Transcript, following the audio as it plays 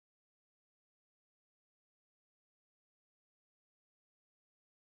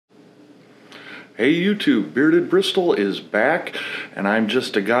Hey YouTube, Bearded Bristol is back, and I'm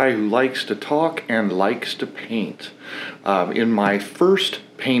just a guy who likes to talk and likes to paint. In my first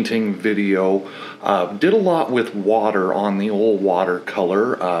painting video, did a lot with water on the old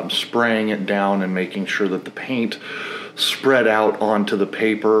watercolor, spraying it down and making sure that the paint spread out onto the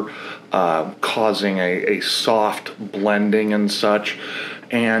paper, causing a soft blending and such.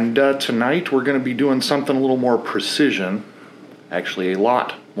 And tonight we're going to be doing something a little more precision. Actually, a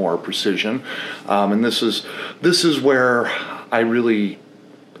lot more precision, and this is where I really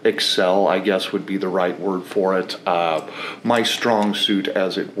excel, I guess would be the right word for it, my strong suit,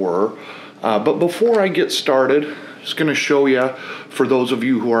 as it were. But before I get started, I'm just going to show you, for those of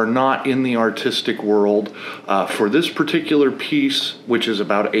you who are not in the artistic world, for this particular piece, which is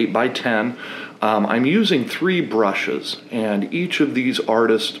about 8 by 10, I'm using 3 brushes, and each of these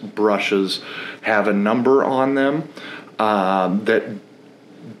artist brushes have a number on them that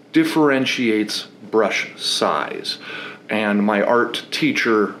differentiates brush size. And my art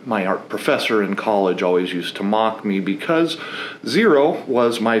teacher, my art professor in college, always used to mock me because 0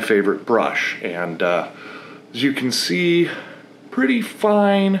 was my favorite brush. And as you can see, pretty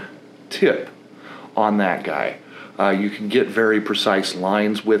fine tip on that guy. You can get very precise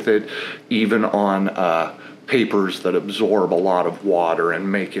lines with it, even on papers that absorb a lot of water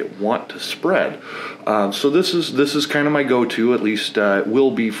and make it want to spread. So this is kind of my go-to, at least it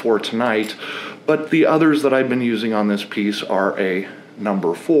will be for tonight. But the others that I've been using on this piece are a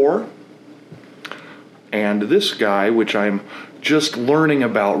number 4, and this guy, which I'm just learning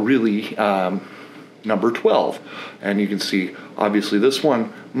about really, number 12. And you can see, obviously, this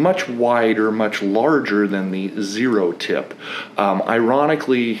one much wider, much larger than the 0 tip.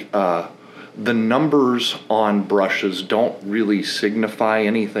 Ironically, the numbers on brushes don't really signify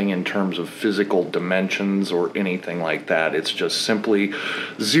anything in terms of physical dimensions or anything like that. It's just simply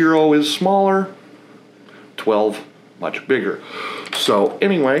 0 is smaller, 12 much bigger. So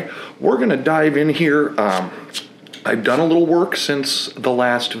anyway, we're going to dive in here. I've done a little work since the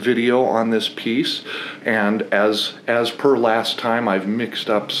last video on this piece, and as per last time, I've mixed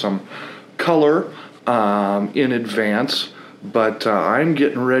up some color in advance. But I'm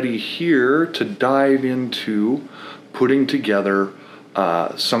getting ready here to dive into putting together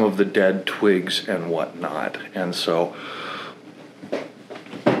some of the dead twigs and whatnot. And so,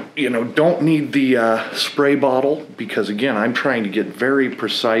 you know, don't need the spray bottle, because again, I'm trying to get very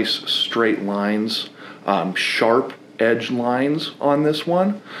precise straight lines, sharp edge lines on this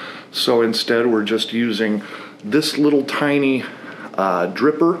one. So instead, we're just using this little tiny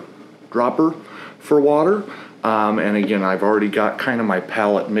dropper for water. And again, I've already got kind of my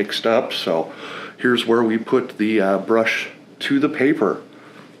palette mixed up, so here's where we put the brush to the paper.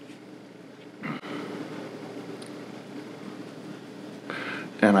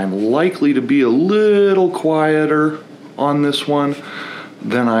 And I'm likely to be a little quieter on this one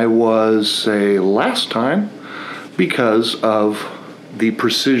than I was, say, last time, because of the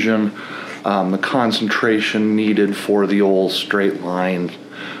precision, the concentration needed for the old straight line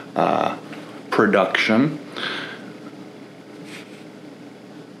production.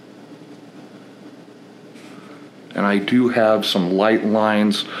 And I do have some light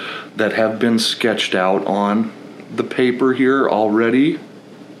lines that have been sketched out on the paper here already.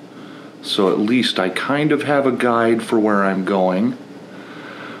 So at least I kind of have a guide for where I'm going.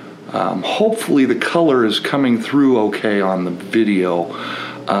 Hopefully the color is coming through okay on the video.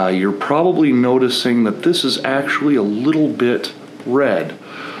 You're probably noticing that this is actually a little bit red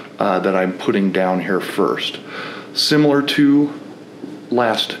that I'm putting down here first. Similar to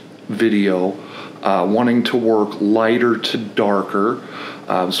last video, wanting to work lighter to darker,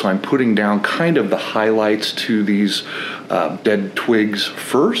 so I'm putting down kind of the highlights to these dead twigs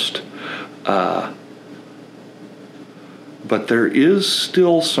first, but there is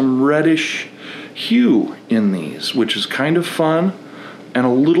still some reddish hue in these, which is kind of fun and a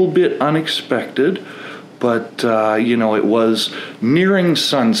little bit unexpected. But you know, it was nearing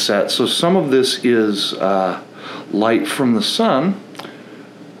sunset, so some of this is light from the sun,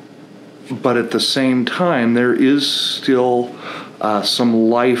 but at the same time, there is still some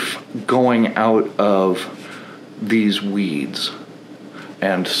life going out of these weeds.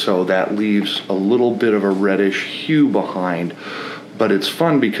 And so that leaves a little bit of a reddish hue behind. But it's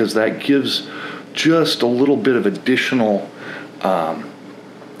fun because that gives just a little bit of additional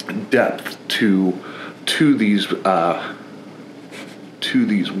depth to these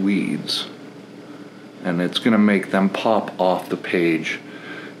weeds. And it's going to make them pop off the page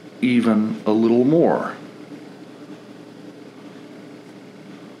even a little more.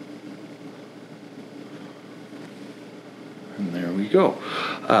 And there we go.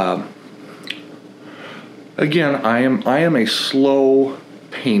 Again, I am a slow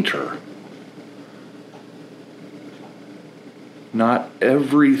painter. Not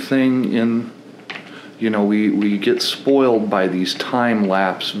everything in, we get spoiled by these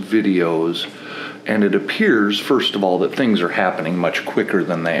time-lapse videos, and it appears, first of all, that things are happening much quicker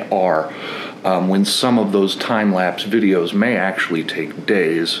than they are, when some of those time-lapse videos may actually take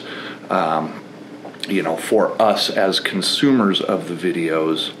days. For us as consumers of the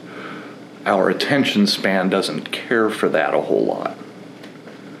videos, our attention span doesn't care for that a whole lot.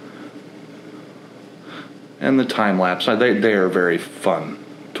 And the time-lapse, they are very fun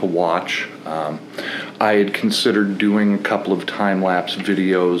to watch. I had considered doing a couple of time-lapse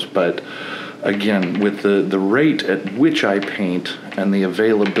videos, but again, with the rate at which I paint and the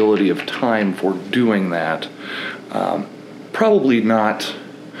availability of time for doing that, probably not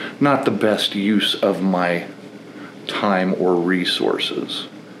the best use of my time or resources.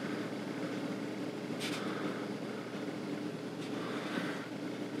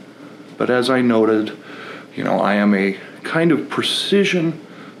 But as I noted, I am a kind of precision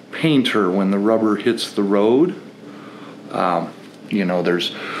painter when the rubber hits the road.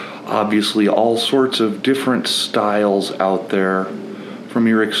 There's obviously all sorts of different styles out there, from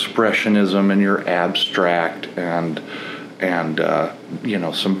your expressionism and your abstract and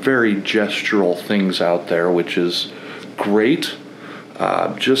some very gestural things out there, which is great,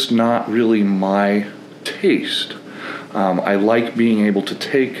 just not really my taste. I like being able to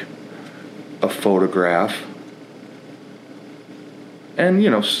take a photograph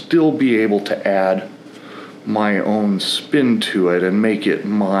and still be able to add my own spin to it and make it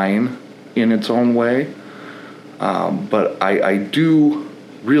mine in its own way, but I do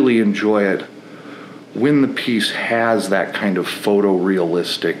really enjoy it when the piece has that kind of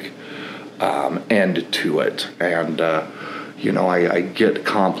photorealistic end to it. And I get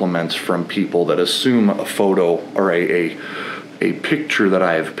compliments from people that assume a photo or a picture that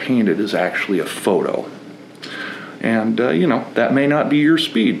I have painted is actually a photo. And, that may not be your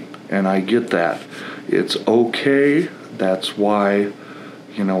speed, and I get that. It's okay. That's why,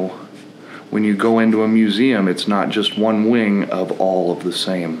 when you go into a museum, it's not just one wing of all of the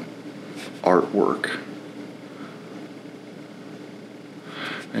same artwork.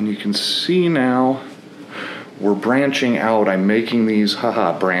 And you can see now we're branching out. I'm making these,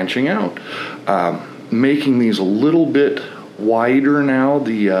 branching out. Making these a little bit wider now,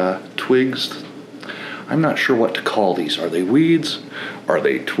 the twigs. I'm not sure what to call these. Are they weeds? Are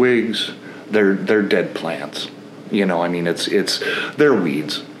they twigs? They're dead plants. They're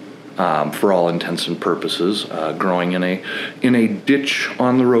weeds for all intents and purposes, growing in a ditch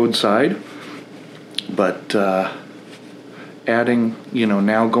on the roadside. But adding,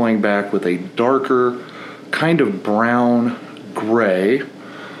 now going back with a darker kind of brown gray,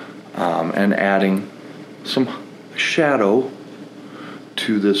 and adding some shadow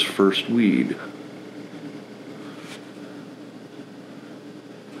to this first weed.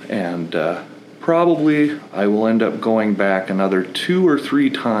 And probably I will end up going back another 2 or 3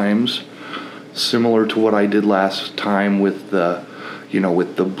 times, similar to what I did last time with the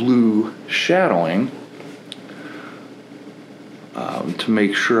blue shadowing, to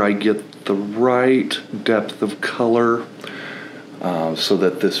make sure I get the right depth of color, so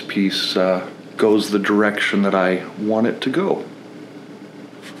that this piece goes the direction that I want it to go.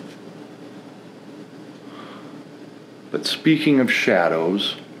 But speaking of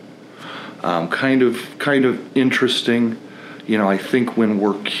shadows, kind of interesting, I think when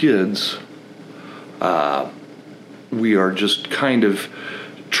we're kids, we are just kind of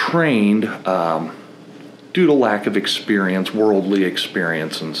trained, due to lack of experience, worldly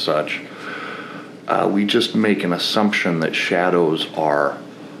experience and such, we just make an assumption that shadows are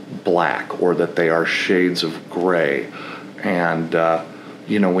black or that they are shades of gray. And,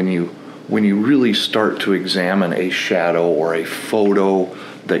 when you really start to examine a shadow or a photo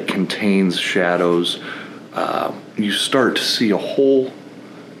that contains shadows, you start to see a whole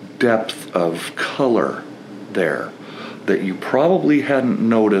depth of color there that you probably hadn't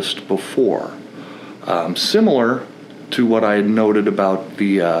noticed before. Similar to what I had noted about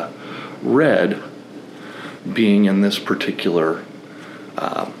the red being in this particular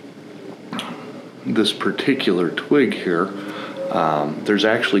twig here. There's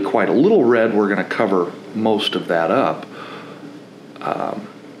actually quite a little red. We're going to cover most of that up.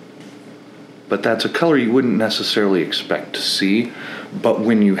 But that's a color you wouldn't necessarily expect to see. But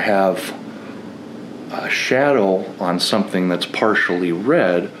when you have a shadow on something that's partially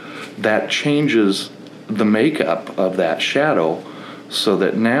red, that changes the makeup of that shadow, so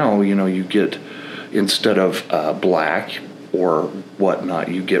that now, you get, instead of black or whatnot,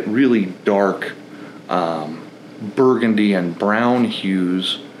 you get really dark burgundy and brown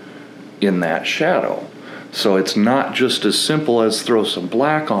hues in that shadow. So it's not just as simple as throw some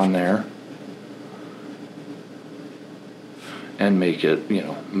black on there and make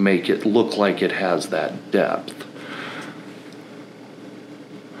it look like it has that depth.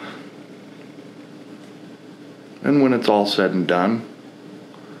 And when it's all said and done,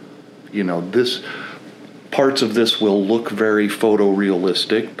 parts of this will look very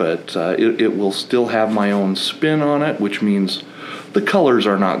photorealistic, but it will still have my own spin on it, which means the colors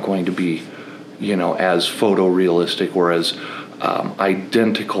are not going to be, as photorealistic or as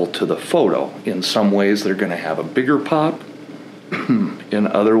identical to the photo. In some ways, they're going to have a bigger pop. In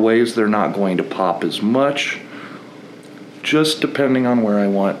other ways, they're not going to pop as much, just depending on where I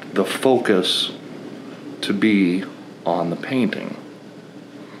want the focus to be on the painting.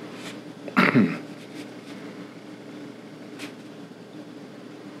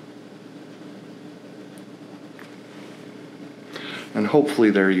 And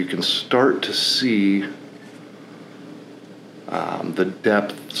hopefully there you can start to see the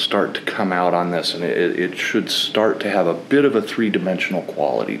depth start to come out on this, and it should start to have a bit of a three-dimensional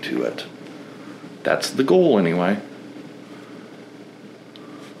quality to it. That's the goal anyway.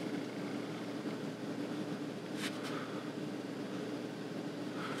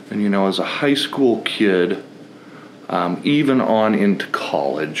 And as a high school kid, even on into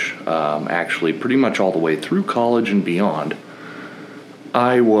college, actually pretty much all the way through college and beyond,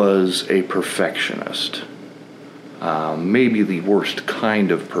 I was a perfectionist. Maybe the worst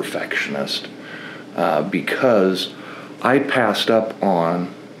kind of perfectionist, because I passed up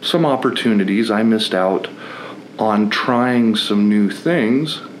on some opportunities. I missed out on trying some new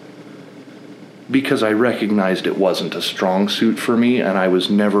things because I recognized it wasn't a strong suit for me, and I was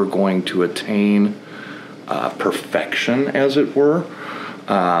never going to attain perfection, as it were.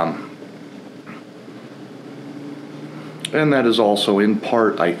 And that is also in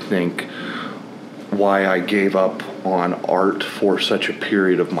part, I think, why I gave up on art for such a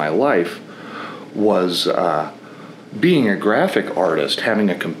period of my life, was being a graphic artist, having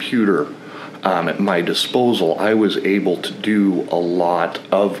a computer at my disposal. I was able to do a lot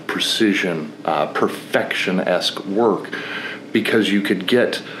of precision, perfection-esque work, because you could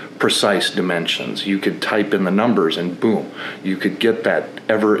get precise dimensions. You could type in the numbers and boom, you could get that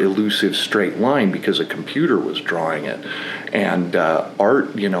ever elusive straight line because a computer was drawing it. And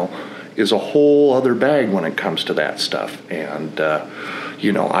art, is a whole other bag when it comes to that stuff. And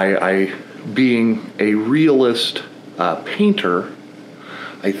I being a realist painter,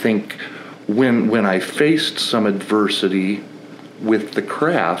 I think when I faced some adversity with the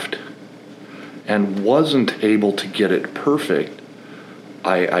craft and wasn't able to get it perfect,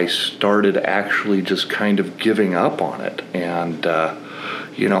 I started actually just kind of giving up on it. And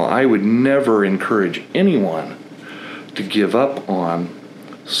I would never encourage anyone to give up on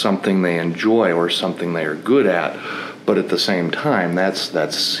something they enjoy or something they are good at, but at the same time,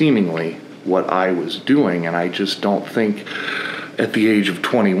 that's seemingly what I was doing, and I just don't think at the age of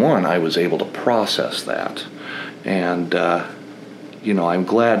 21 I was able to process that. And I'm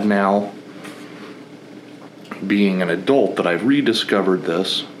glad now, being an adult, that I've rediscovered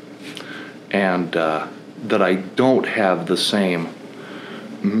this, and that I don't have the same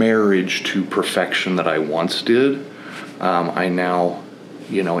marriage to perfection that I once did. I now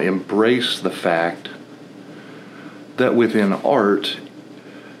embrace the fact that within art,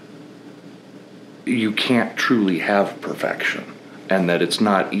 you can't truly have perfection, and that it's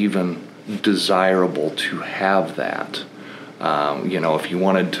not even desirable to have that. If you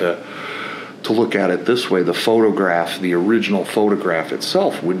wanted to look at it this way, the original photograph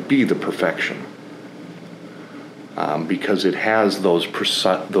itself would be the perfection, because it has those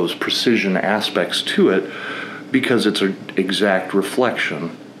precision aspects to it, because it's an exact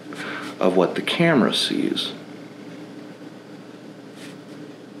reflection of what the camera sees.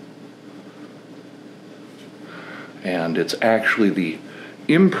 And it's actually the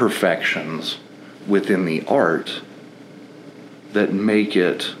imperfections within the art that make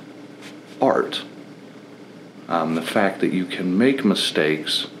it art. The fact that you can make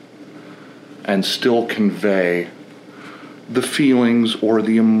mistakes and still convey the feelings or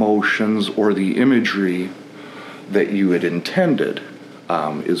the emotions or the imagery that you had intended,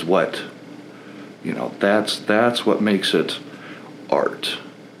 is what, that's what makes it art.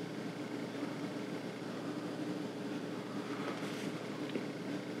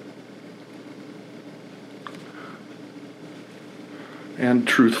 And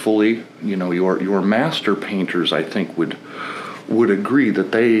truthfully, your master painters, I think, would agree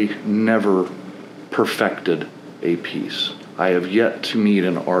that they never perfected a piece. I have yet to meet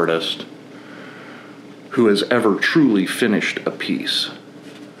an artist who has ever truly finished a piece.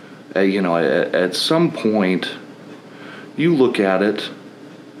 You know, at some point, you look at it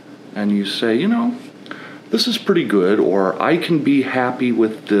and you say, you know, this is pretty good, or I can be happy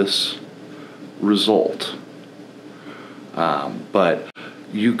with this result. But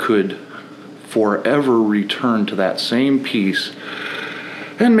you could forever return to that same piece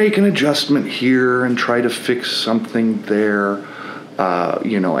and make an adjustment here and try to fix something there,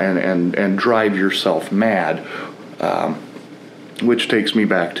 you know, and drive yourself mad, which takes me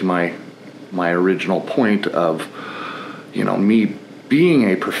back to my original point of, you know, me being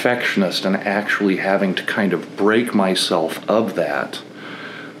a perfectionist and actually having to kind of break myself of that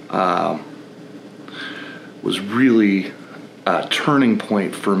was really a turning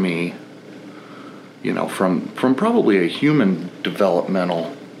point for me, you know, from probably a human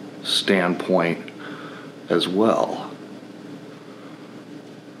developmental standpoint as well.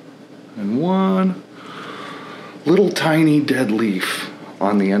 And one little tiny dead leaf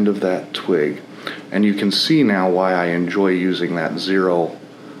on the end of that twig. And you can see now why I enjoy using that 0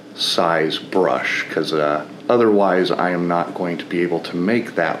 size brush, because otherwise I am not going to be able to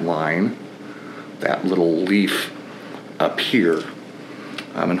make that line, that little leaf up here.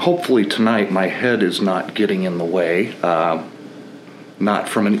 And hopefully tonight my head is not getting in the way, not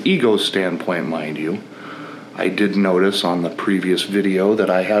from an ego standpoint, mind you. I did notice on the previous video that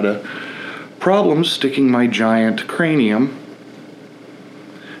I had a problem sticking my giant cranium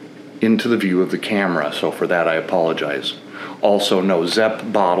into the view of the camera, so for that I apologize. Also, no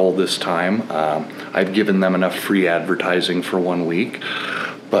Zepp bottle this time. I've given them enough free advertising for 1 week,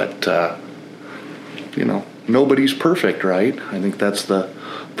 but you know, nobody's perfect, right? I think that's the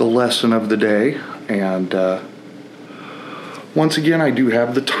lesson of the day. And once again, I do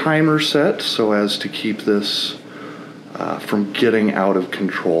have the timer set so as to keep this from getting out of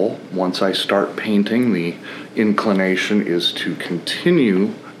control. Once I start painting, the inclination is to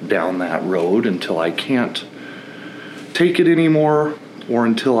continue down that road until I can't take it anymore, or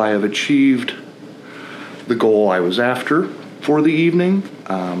until I have achieved the goal I was after for the evening.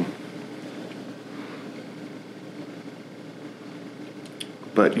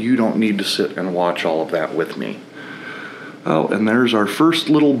 But you don't need to sit and watch all of that with me. Oh, and there's our first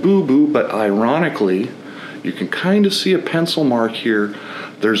little boo-boo, but ironically, you can kind of see a pencil mark here.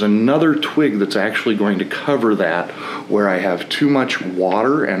 There's another twig that's actually going to cover that where I have too much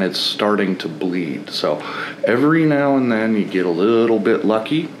water and it's starting to bleed. So every now and then you get a little bit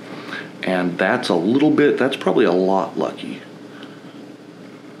lucky, and that's probably a lot lucky.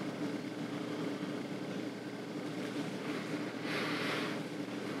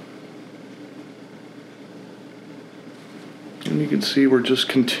 And you can see we're just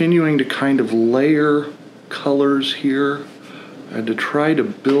continuing to kind of layer colors here and to try to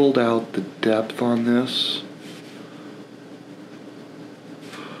build out the depth on this.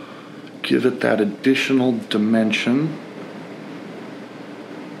 Give it that additional dimension.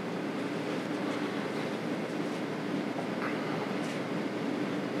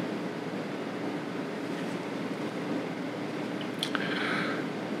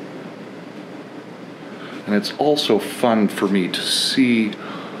 And it's also fun for me to see,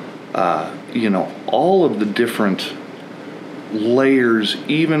 you know, all of the different layers,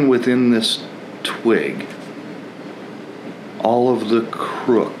 even within this twig. All of the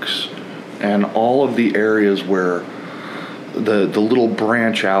crooks and all of the areas where the little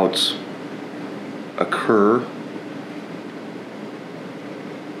branch outs occur,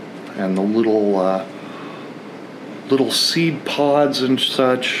 and the little seed pods and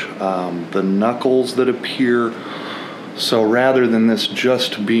such, the knuckles that appear. So rather than this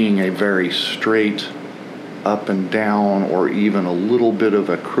just being a very straight up and down, or even a little bit of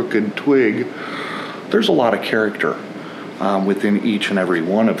a crooked twig, there's a lot of character within each and every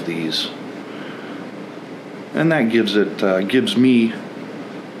one of these. And that gives me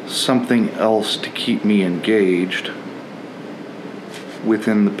something else to keep me engaged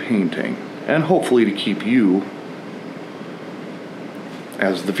within the painting, and hopefully to keep you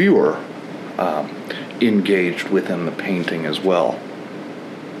as the viewer engaged within the painting as well.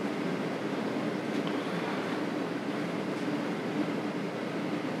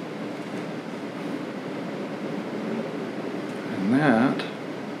 And that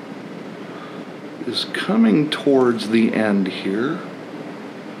is coming towards the end here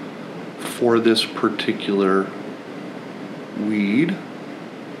for this particular weed.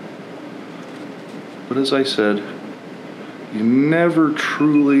 But as I said, you never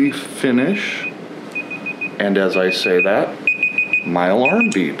truly finish. And as I say that, my alarm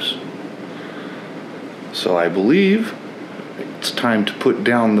beeps. So I believe it's time to put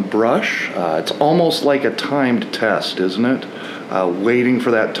down the brush. It's almost like a timed test, isn't it? Waiting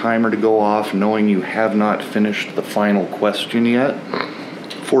for that timer to go off, knowing you have not finished the final question yet.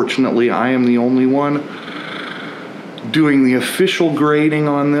 Fortunately, I am the only one doing the official grading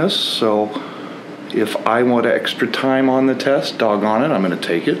on this, so if I want extra time on the test, doggone it, I'm going to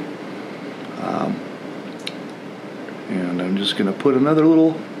take it. And I'm just going to put another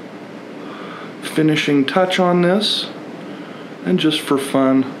little finishing touch on this, and just for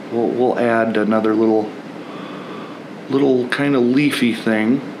fun, we'll add another little kind of leafy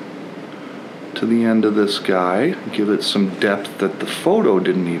thing to the end of this guy, give it some depth that the photo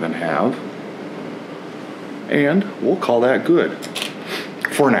didn't even have, and we'll call that good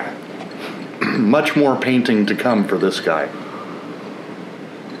for now. Much more painting to come for this guy.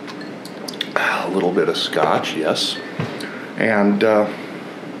 A little bit of scotch, yes. And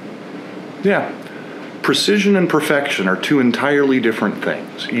yeah, precision and perfection are two entirely different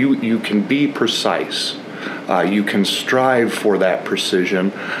things. You can be precise. You can strive for that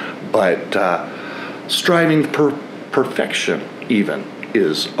precision, but striving for perfection even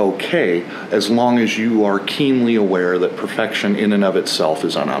is okay, as long as you are keenly aware that perfection in and of itself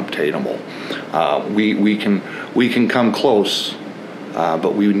is unobtainable. We can come close,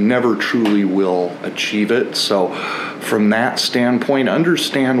 but we never truly will achieve it. So from that standpoint,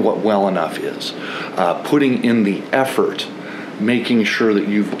 understand what well enough is. Putting in the effort, making sure that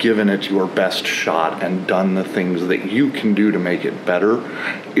you've given it your best shot and done the things that you can do to make it better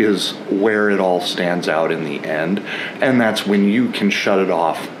is where it all stands out in the end. And that's when you can shut it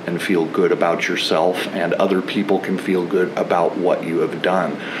off and feel good about yourself, and other people can feel good about what you have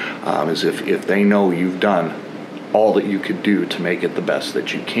done, as if they know you've done all that you could do to make it the best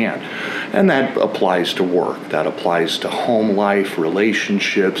that you can. And that applies to work, that applies to home life,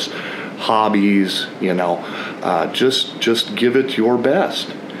 relationships, hobbies, just give it your best,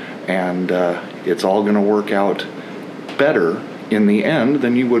 and it's all going to work out better in the end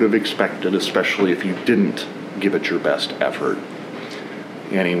than you would have expected, especially if you didn't give it your best effort.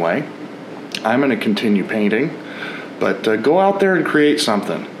 Anyway, I'm going to continue painting, but go out there and create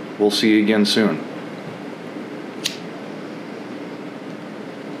something. We'll see you again soon.